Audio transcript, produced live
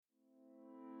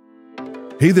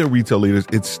Hey there, retail leaders.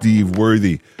 It's Steve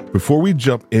Worthy. Before we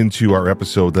jump into our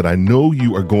episode that I know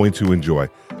you are going to enjoy,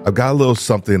 I've got a little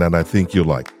something that I think you'll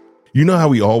like. You know how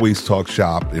we always talk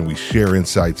shop and we share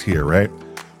insights here, right?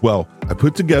 Well, I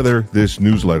put together this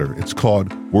newsletter. It's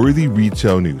called Worthy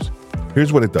Retail News.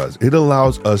 Here's what it does. It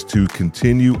allows us to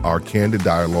continue our candid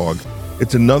dialogue.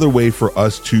 It's another way for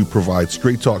us to provide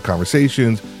straight talk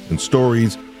conversations and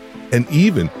stories, and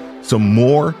even some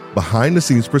more behind the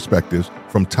scenes perspectives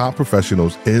from top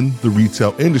professionals in the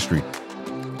retail industry.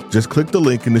 Just click the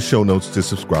link in the show notes to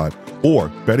subscribe, or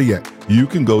better yet, you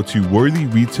can go to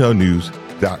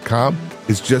worthyretailnews.com.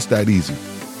 It's just that easy.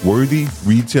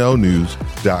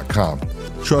 worthyretailnews.com.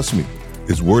 Trust me,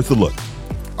 it's worth a look.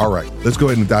 All right, let's go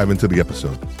ahead and dive into the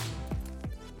episode.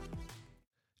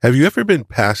 Have you ever been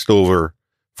passed over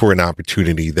for an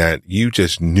opportunity that you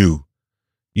just knew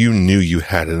you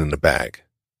had it in the bag,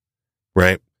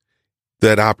 right?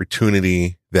 That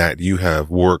opportunity that you have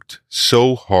worked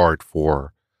so hard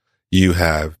for, you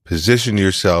have positioned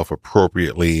yourself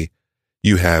appropriately,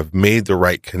 you have made the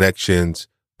right connections,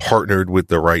 partnered with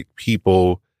the right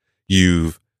people,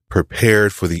 you've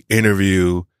prepared for the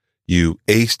interview, you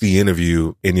aced the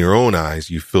interview. In your own eyes,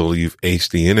 you feel you've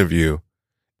aced the interview,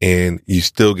 and you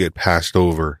still get passed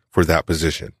over for that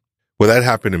position. Well, that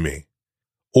happened to me.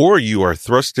 Or you are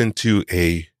thrust into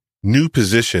a new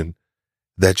position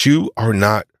that you are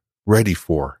not ready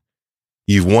for.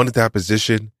 You've wanted that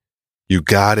position, you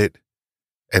got it,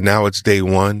 and now it's day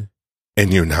one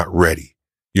and you're not ready.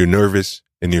 You're nervous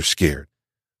and you're scared.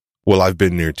 Well, I've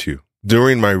been there too.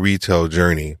 During my retail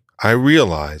journey, I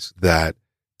realized that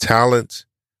talent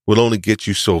will only get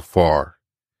you so far.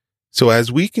 So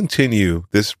as we continue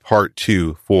this part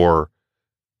 2 for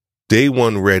day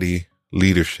 1 ready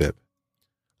leadership,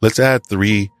 let's add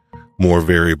 3 more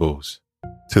variables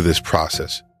to this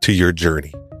process, to your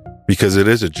journey, because it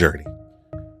is a journey.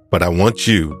 But I want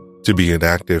you to be an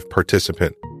active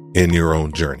participant in your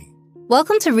own journey.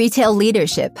 Welcome to Retail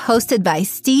Leadership, hosted by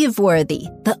Steve Worthy,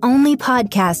 the only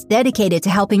podcast dedicated to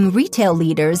helping retail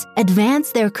leaders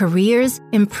advance their careers,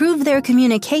 improve their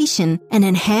communication, and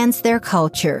enhance their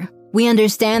culture. We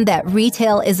understand that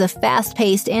retail is a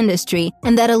fast-paced industry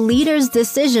and that a leader's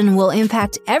decision will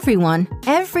impact everyone,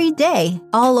 every day,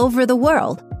 all over the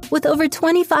world. With over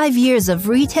 25 years of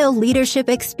retail leadership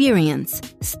experience,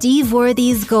 Steve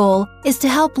Worthy's goal is to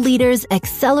help leaders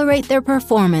accelerate their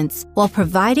performance while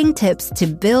providing tips to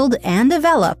build and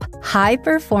develop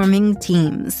high-performing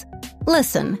teams.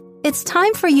 Listen, it's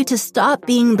time for you to stop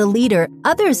being the leader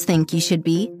others think you should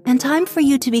be, and time for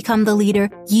you to become the leader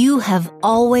you have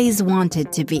always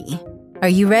wanted to be. Are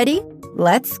you ready?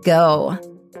 Let's go.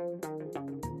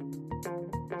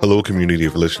 Hello, community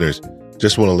of listeners.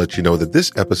 Just want to let you know that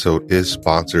this episode is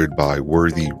sponsored by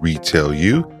Worthy Retail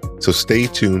U. So stay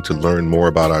tuned to learn more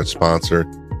about our sponsor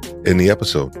in the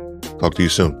episode. Talk to you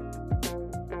soon.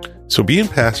 So being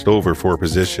passed over for a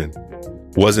position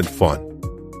wasn't fun.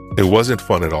 It wasn't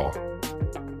fun at all.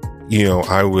 You know,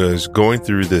 I was going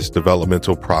through this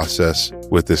developmental process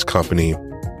with this company.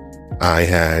 I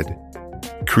had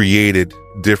created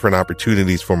different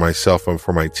opportunities for myself and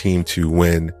for my team to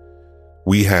win.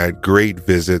 We had great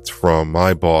visits from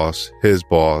my boss, his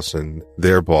boss, and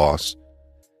their boss.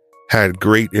 Had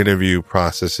great interview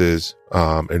processes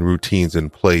and routines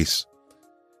in place.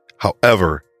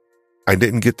 However, I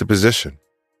didn't get the position.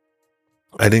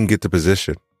 A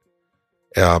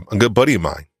good buddy of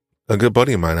mine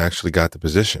actually got the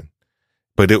position,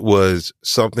 but it was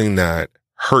something that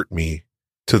hurt me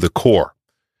to the core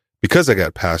because I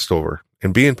got passed over,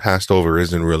 and being passed over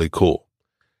isn't really cool.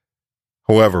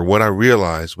 However, what I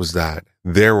realized was that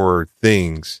there were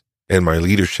things in my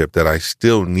leadership that I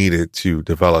still needed to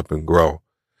develop and grow.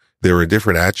 There were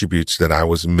different attributes that I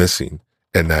was missing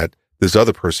and that this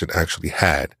other person actually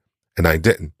had, and I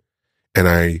didn't. And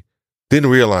I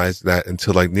didn't realize that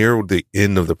until like near the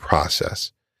end of the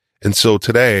process. And so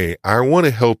today I want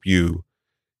to help you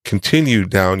continue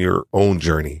down your own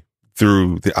journey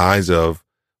through the eyes of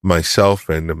myself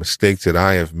and the mistakes that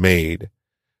I have made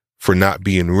for not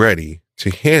being ready to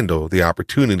handle the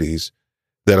opportunities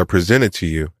that are presented to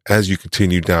you as you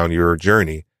continue down your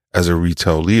journey as a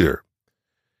retail leader.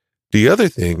 The other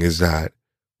thing is that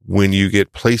when you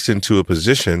get placed into a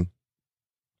position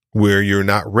where you're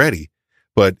not ready,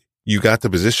 but you got the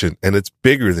position and it's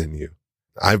bigger than you.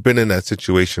 I've been in that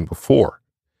situation before.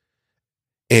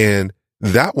 And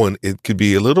that one, it could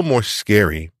be a little more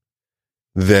scary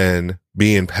than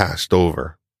being passed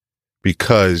over,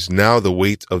 because now the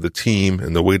weight of the team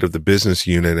and the weight of the business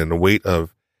unit and the weight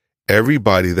of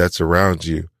everybody that's around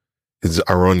you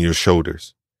are on your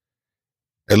shoulders.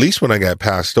 At least when I got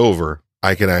passed over,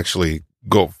 I can actually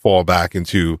fall back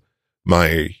into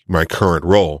my current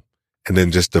role and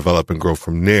then just develop and grow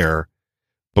from there.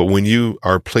 But when you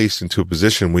are placed into a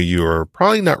position where you are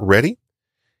probably not ready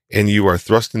and you are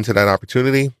thrust into that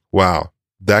opportunity, wow,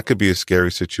 that could be a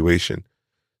scary situation.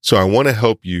 So I want to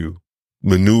help you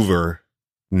maneuver,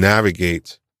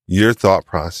 navigate your thought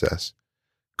process,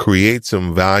 create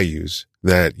some values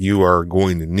that you are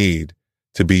going to need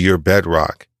to be your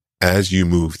bedrock as you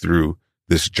move through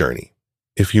this journey.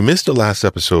 If you missed the last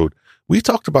episode, we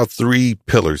talked about 3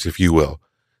 pillars, if you will,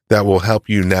 that will help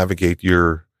you navigate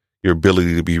your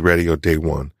ability to be ready on day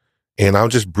one. And I'll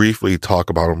just briefly talk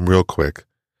about them real quick.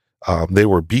 They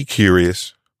were be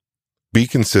curious, be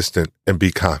consistent, and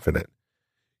be confident.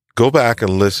 Go back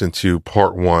and listen to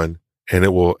part 1, and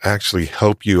it will actually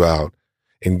help you out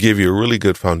and give you a really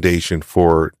good foundation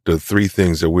for the 3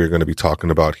 things that we're going to be talking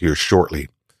about here shortly.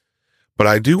 But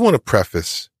I do want to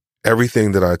preface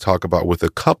everything that I talk about with a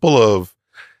couple of,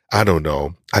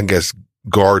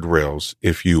 guardrails,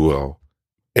 if you will.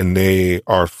 And they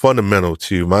are fundamental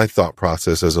to my thought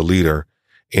process as a leader.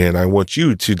 And I want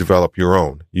you to develop your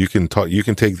own. You can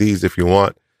take these if you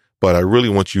want, but I really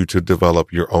want you to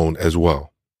develop your own as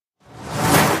well.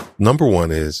 Number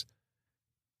 1 is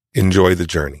enjoy the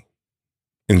journey.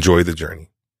 Enjoy the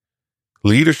journey.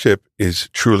 Leadership is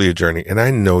truly a journey. And I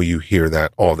know you hear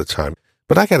that all the time,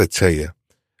 but I got to tell you,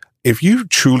 if you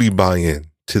truly buy in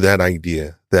to that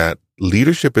idea that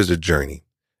leadership is a journey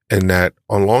and that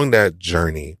along that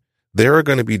journey, there are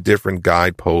going to be different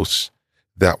guideposts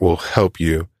that will help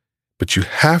you, but you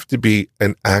have to be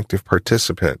an active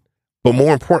participant. But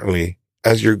more importantly,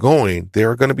 as you're going, there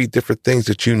are going to be different things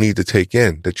that you need to take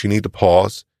in, that you need to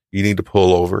pause, you need to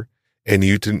pull over, and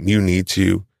you need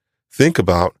to think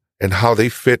about and how they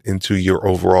fit into your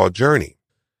overall journey.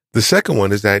 The second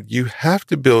one is that you have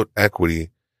to build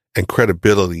equity and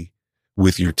credibility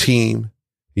with your team,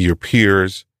 your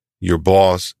peers, your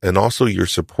boss, and also your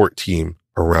support team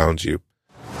around you.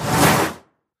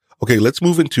 Okay, let's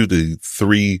move into the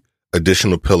 3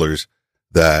 additional pillars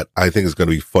that I think is going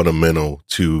to be fundamental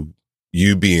to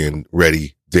you being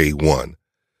ready day one.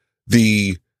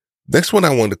 The next one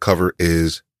I want to cover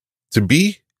is to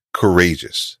be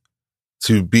courageous.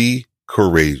 To be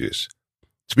courageous.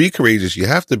 To be courageous, you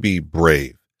have to be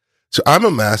brave. So I'm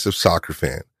a massive soccer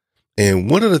fan.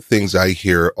 And one of the things I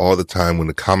hear all the time when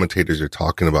the commentators are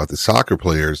talking about the soccer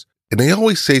players, and they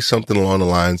always say something along the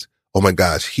lines, oh my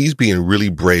gosh, he's being really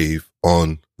brave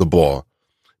on the ball,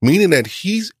 meaning that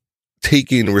he's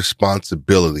taking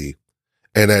responsibility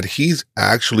and that he's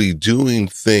actually doing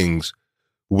things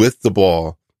with the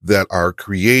ball that are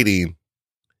creating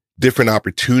different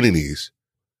opportunities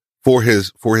for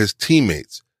his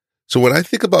teammates. So when I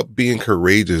think about being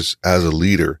courageous as a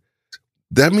leader,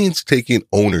 that means taking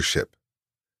ownership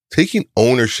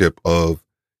of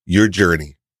your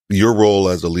journey, your role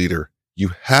as a leader.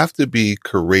 You have to be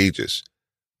courageous.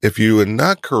 If you are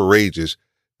not courageous,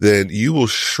 then you will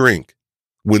shrink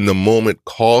when the moment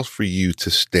calls for you to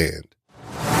stand.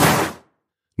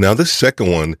 Now, this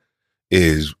second one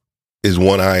is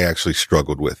one I actually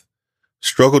struggled with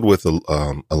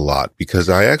a lot because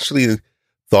I actually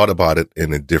thought about it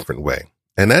in a different way.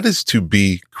 And that is to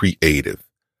be creative.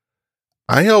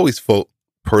 I always felt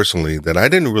personally that I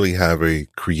didn't really have a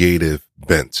creative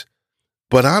bent.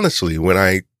 But honestly, when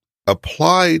I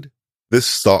applied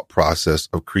this thought process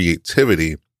of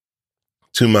creativity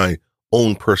to my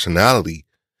own personality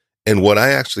and what I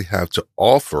actually have to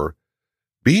offer,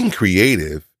 being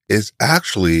creative is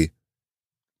actually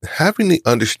having the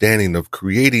understanding of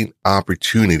creating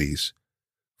opportunities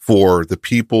for the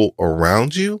people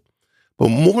around you. But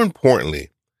more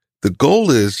importantly, the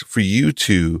goal is for you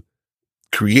to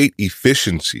create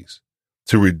efficiencies,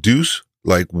 to reduce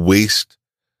waste,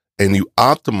 and you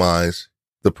optimize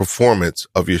the performance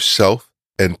of yourself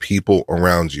and people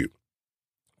around you.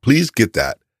 Please get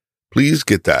that. Please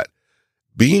get that.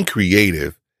 Being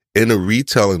creative in a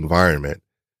retail environment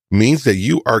means that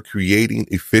you are creating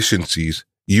efficiencies,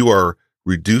 you are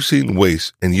reducing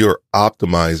waste, and you're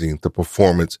optimizing the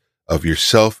performance of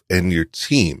yourself and your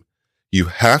team. You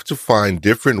have to find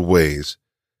different ways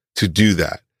to do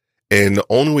that. And the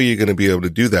only way you're going to be able to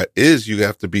do that is you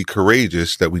have to be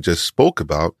courageous that we just spoke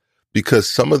about, because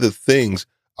some of the things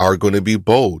are going to be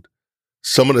bold.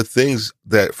 Some of the things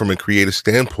that from a creative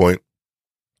standpoint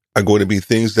are going to be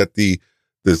things that the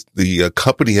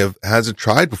company hasn't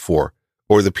tried before,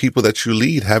 or the people that you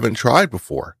lead haven't tried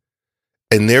before.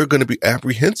 And they're going to be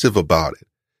apprehensive about it.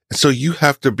 And so you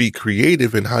have to be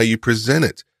creative in how you present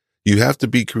it. You have to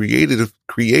be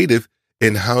creative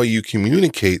in how you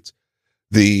communicate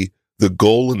the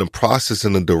goal and the process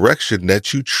and the direction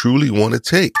that you truly want to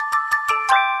take.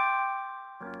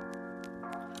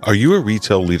 Are you a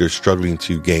retail leader struggling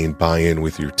to gain buy-in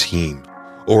with your team?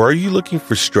 Or are you looking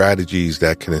for strategies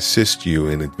that can assist you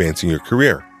in advancing your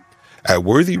career? At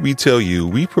Worthy Retail U,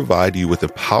 we provide you with a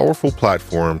powerful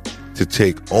platform to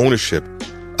take ownership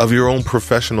of your own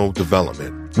professional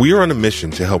development. We are on a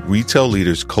mission to help retail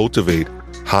leaders cultivate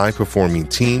high-performing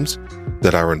teams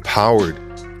that are empowered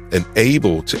and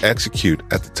able to execute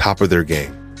at the top of their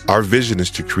game. Our vision is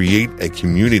to create a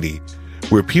community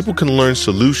where people can learn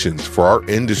solutions for our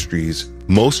industry's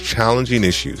most challenging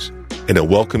issues in a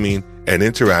welcoming and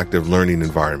interactive learning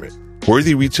environment.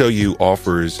 Worthy Retail U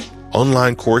offers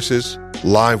online courses,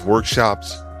 live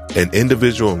workshops, and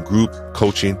individual and group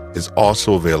coaching is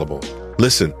also available.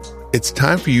 Listen, it's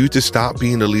time for you to stop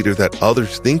being the leader that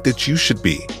others think that you should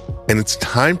be, and it's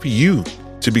time for you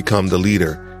to become the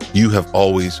leader you have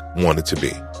always wanted to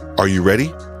be. Are you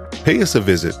ready? Pay us a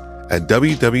visit at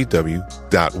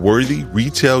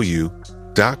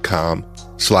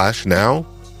www.worthyretailu.com/now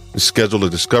to schedule a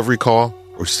discovery call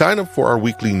or sign up for our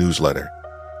weekly newsletter.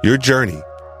 Your journey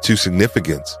to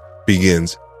significance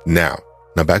begins now.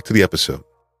 Now back to the episode.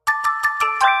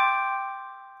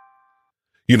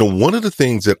 You know, one of the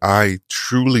things that I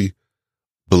truly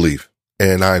believe,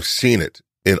 and I've seen it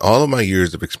in all of my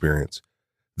years of experience,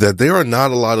 that there are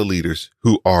not a lot of leaders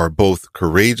who are both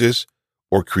courageous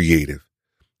or creative.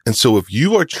 And so if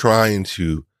you are trying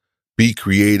to be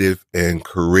creative and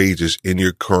courageous in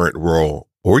your current role,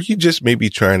 or you just may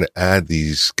be trying to add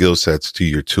these skill sets to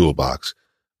your toolbox,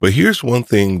 but here's one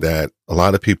thing that a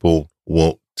lot of people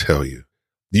won't tell you.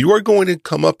 You are going to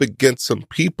come up against some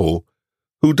people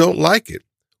who don't like it.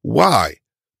 Why?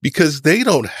 Because they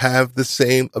don't have the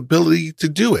same ability to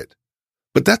do it.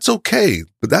 But that's okay.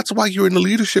 But that's why you're in the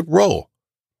leadership role.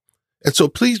 And so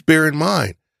please bear in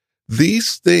mind,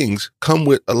 these things come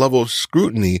with a level of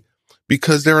scrutiny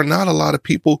because there are not a lot of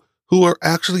people who are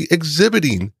actually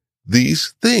exhibiting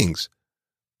these things.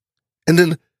 And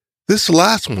then this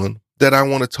last one that I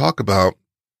want to talk about,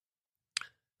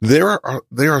 there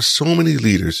are so many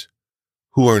leaders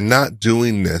who are not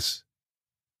doing this.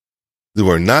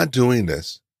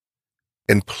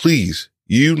 And please,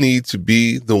 you need to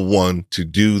be the one to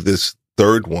do this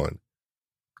third one.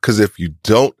 Because if you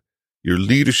don't, your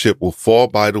leadership will fall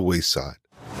by the wayside.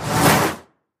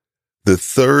 The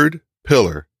third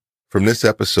pillar from this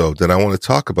episode that I want to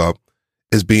talk about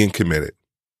is being committed.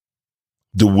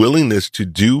 The willingness to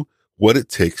do what it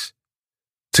takes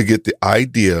to get the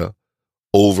idea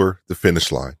over the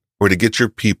finish line, or to get your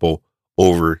people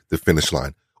over the finish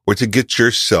line, or to get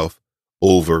yourself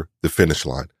over the finish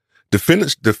line. The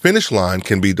finish line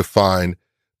can be defined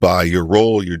by your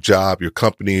role, your job, your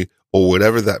company, or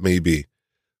whatever that may be.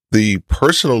 The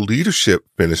personal leadership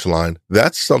finish line,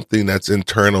 that's something that's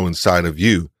internal inside of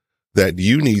you that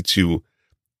you need to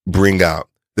bring out,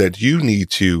 that you need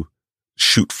to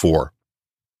shoot for.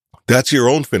 That's your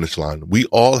own finish line. We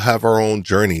all have our own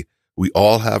journey. We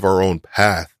all have our own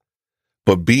path.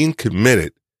 But being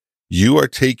committed, you are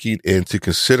taking into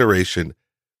consideration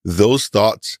those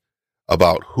thoughts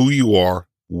about who you are,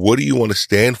 what do you want to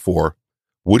stand for,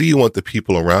 what do you want the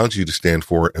people around you to stand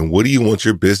for, and what do you want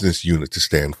your business unit to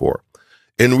stand for?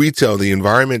 In retail, the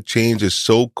environment changes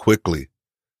so quickly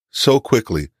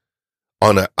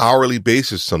on an hourly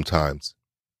basis sometimes.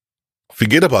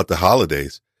 Forget about the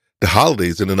holidays. The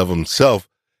holidays in and of themselves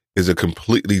is a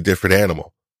completely different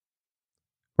animal,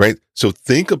 right? So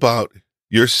think about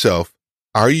yourself.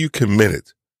 Are you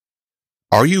committed?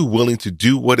 Are you willing to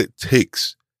do what it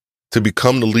takes to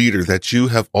become the leader that you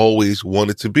have always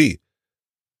wanted to be?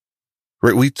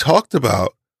 Right? We talked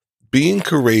about being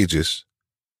courageous,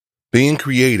 being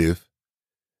creative,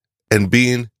 and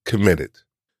being committed.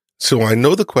 So I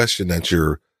know the question that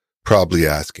you're probably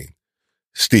asking,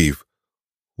 Steve,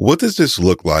 what does this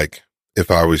look like if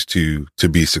I was to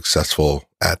be successful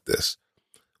at this?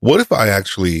 What if I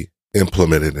actually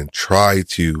implemented and tried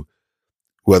to,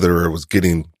 whether it was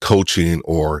getting coaching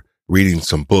or reading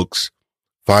some books,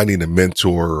 finding a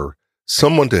mentor or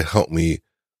someone to help me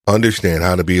understand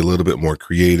how to be a little bit more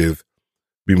creative,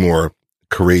 be more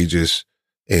courageous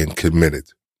and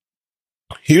committed?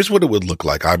 Here's what it would look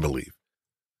like, I believe.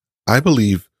 I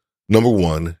believe, number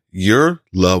one, your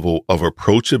level of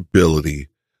approachability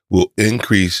will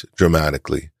increase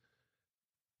dramatically.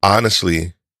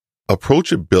 Honestly,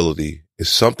 approachability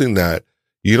is something that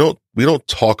we don't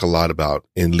talk a lot about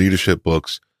in leadership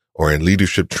books or in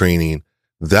leadership training.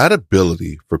 That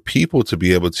ability for people to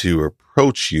be able to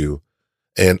approach you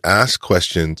and ask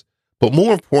questions, but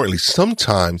more importantly,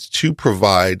 sometimes to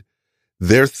provide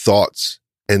their thoughts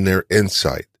and their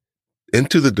insight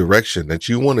into the direction that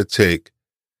you want to take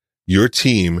your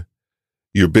team,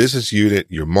 your business unit,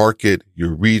 your market,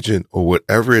 your region, or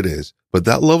whatever it is, but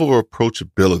that level of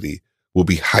approachability will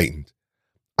be heightened.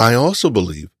 I also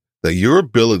believe that your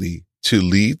ability to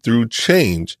lead through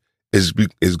change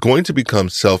is going to become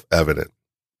self-evident.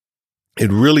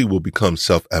 It really will become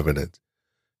self-evident.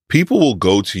 People will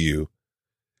go to you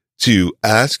to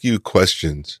ask you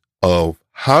questions of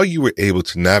how you were able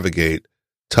to navigate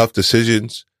tough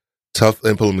decisions, tough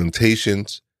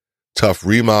implementations, tough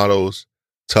remodels,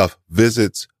 tough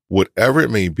visits, whatever it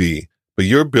may be. But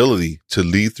your ability to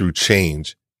lead through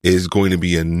change is going to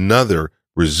be another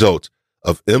result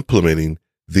of implementing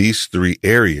these three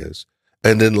areas.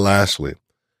 And then lastly,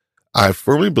 I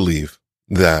firmly believe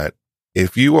that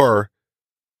if you are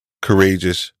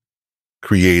courageous,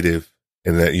 creative,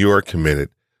 and that you are committed,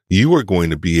 you are going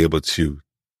to be able to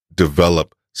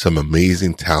develop some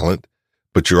amazing talent,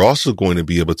 but you're also going to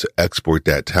be able to export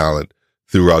that talent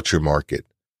throughout your market.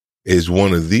 It is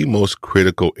one of the most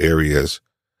critical areas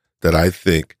that I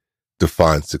think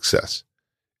defines success,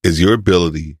 is your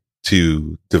ability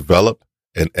to develop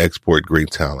and export great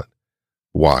talent.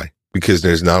 Why? Because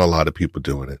there's not a lot of people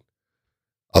doing it.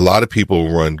 A lot of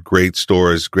people run great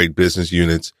stores, great business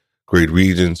units, great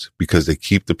regions because they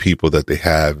keep the people that they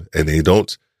have and they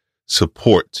don't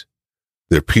support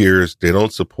their peers. They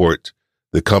don't support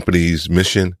the company's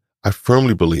mission. I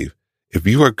firmly believe if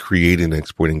you are creating and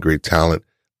exporting great talent,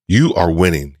 you are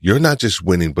winning. You're not just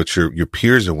winning, but your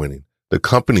peers are winning. The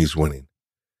company's winning.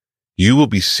 You will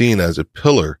be seen as a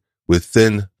pillar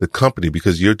within the company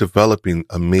because you're developing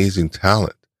amazing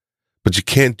talent. But you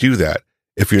can't do that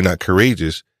if you're not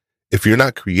courageous, if you're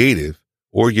not creative,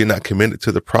 or you're not committed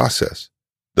to the process.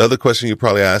 The other question you're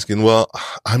probably asking, well,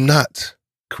 I'm not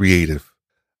creative.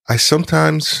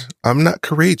 I'm not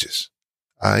courageous.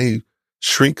 I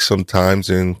shrink sometimes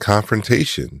in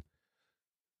confrontation.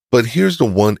 But here's the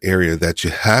one area that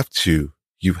you have to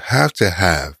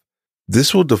have.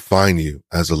 This will define you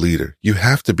as a leader. You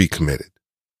have to be committed.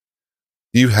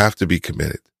 You have to be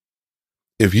committed.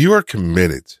 If you are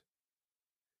committed,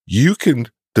 you can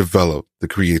develop the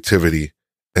creativity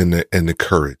and the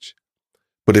courage.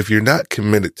 But if you're not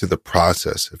committed to the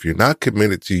process, if you're not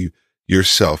committed to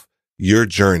yourself, your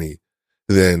journey,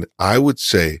 then I would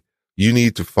say you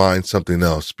need to find something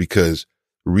else, because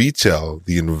retail,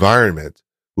 the environment,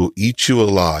 will eat you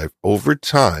alive over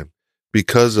time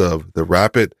because of the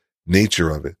rapid nature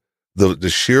of it, the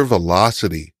sheer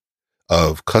velocity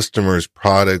of customers,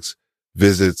 products,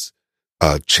 visits,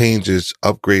 changes,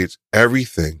 upgrades,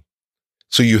 everything.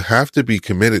 So you have to be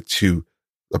committed to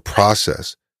the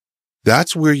process.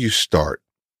 That's where you start.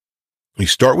 You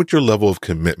start with your level of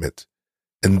commitment,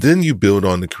 and then you build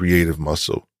on the creative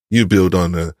muscle. You build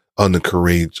on the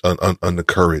courage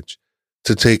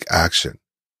to take action.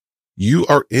 You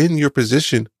are in your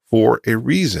position for a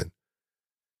reason.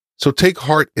 So take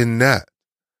heart in that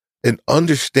and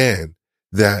understand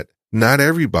that not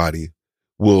everybody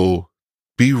will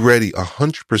be ready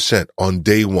 100% on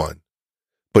day one.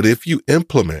 But if you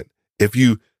implement, if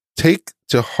you take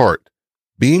to heart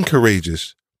being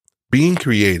courageous, being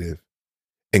creative,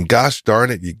 and gosh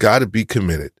darn it, you got to be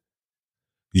committed,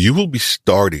 you will be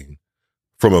starting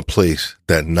from a place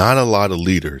that not a lot of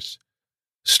leaders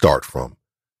start from.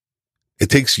 It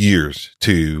takes years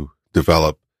to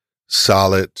develop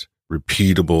solid,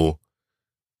 repeatable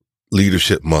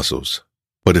leadership muscles.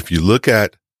 But if you look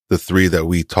at the three that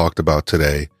we talked about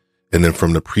today, and then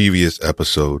from the previous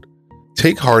episode,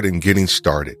 take heart in getting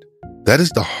started. That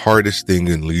is the hardest thing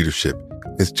in leadership,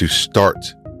 is to start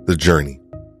the journey.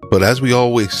 But as we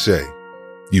always say,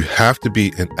 you have to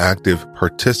be an active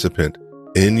participant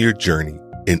in your journey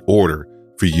in order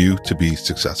for you to be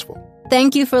successful.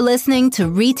 Thank you for listening to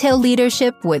Retail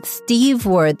Leadership with Steve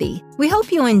Worthy. We hope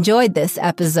you enjoyed this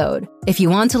episode. If you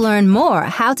want to learn more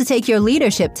how to take your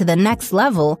leadership to the next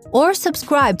level or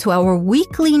subscribe to our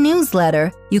weekly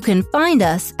newsletter, you can find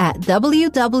us at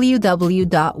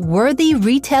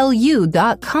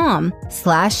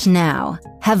www.worthyretailu.com/now.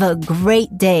 Have a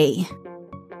great day.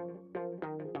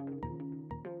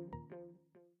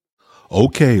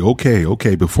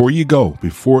 Okay. Before you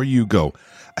go,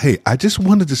 hey, I just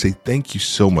wanted to say thank you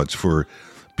so much for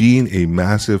being a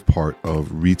massive part of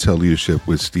Retail Leadership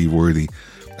with Steve Worthy.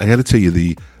 I got to tell you,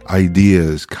 the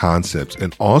ideas, concepts,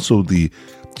 and also the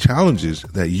challenges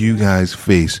that you guys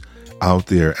face out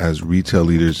there as retail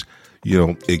leaders,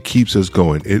 it keeps us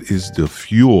going. It is the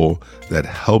fuel that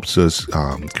helps us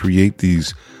create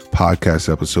these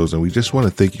podcast episodes. And we just want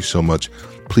to thank you so much.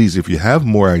 Please, if you have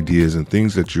more ideas and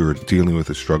things that you're dealing with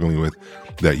or struggling with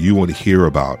that you want to hear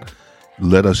about,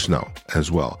 let us know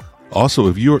as well. Also,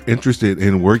 if you're interested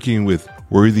in working with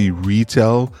Worthy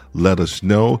Retail. Let us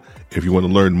know. If you want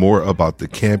to learn more about the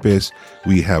campus,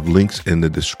 we have links in the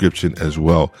description as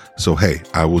well. So, hey,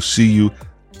 I will see you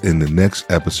in the next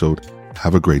episode.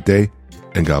 Have a great day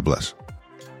and God bless.